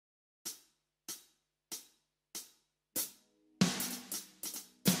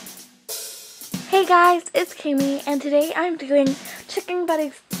Hey guys, it's Kimmi, and today I'm doing Chicken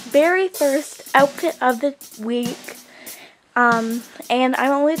Buddy's very first outfit of the week. And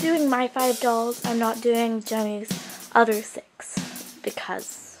I'm only doing my 5 dolls. I'm not doing Jenny's other 6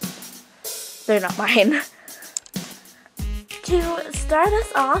 because they're not mine. To start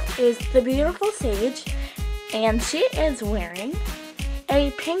us off is the beautiful Sage, and she is wearing a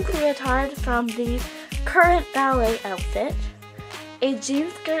pink leotard from the current ballet outfit, a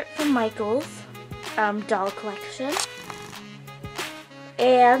jean skirt from Michael's doll collection,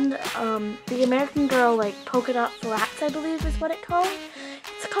 and the American Girl polka dot flats, I believe is what it's called,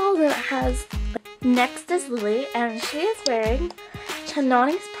 and it has. Next is Lily, and she is wearing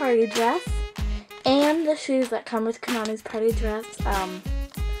Kanani's party dress and the shoes that come with Kanani's party dress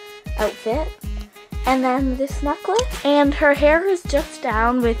outfit, and then this necklace, and her hair is just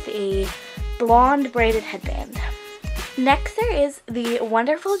down with a blonde braided headband. Next there is the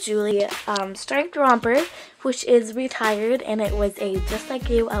wonderful Julie striped romper, which is retired, and it was a Just Like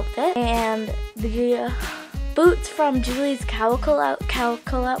You outfit, and the boots from Julie's calico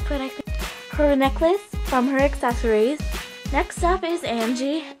outfit, I think. Her necklace from her accessories. Next up is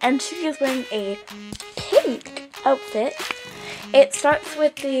Angie, and she is wearing a pink outfit. It starts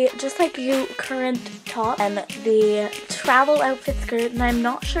with the Just Like You current top and the travel outfit skirt, and I'm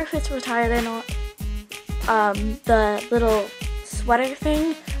not sure if it's retired or not. The little sweater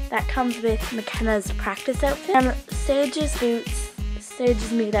thing that comes with McKenna's practice outfit, and Sage's boots,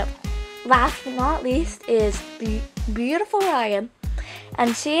 Sage's meetup. Last but not least is the beautiful Ryan,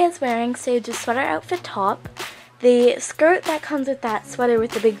 and she is wearing Sage's sweater outfit top, the skirt that comes with that sweater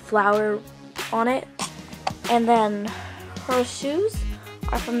with the big flower on it, and then her shoes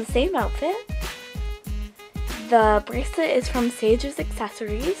are from the same outfit. The bracelet is from Sage's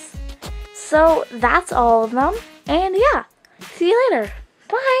accessories. So that's all of them, and yeah, see you later.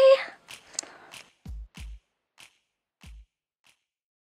 Bye!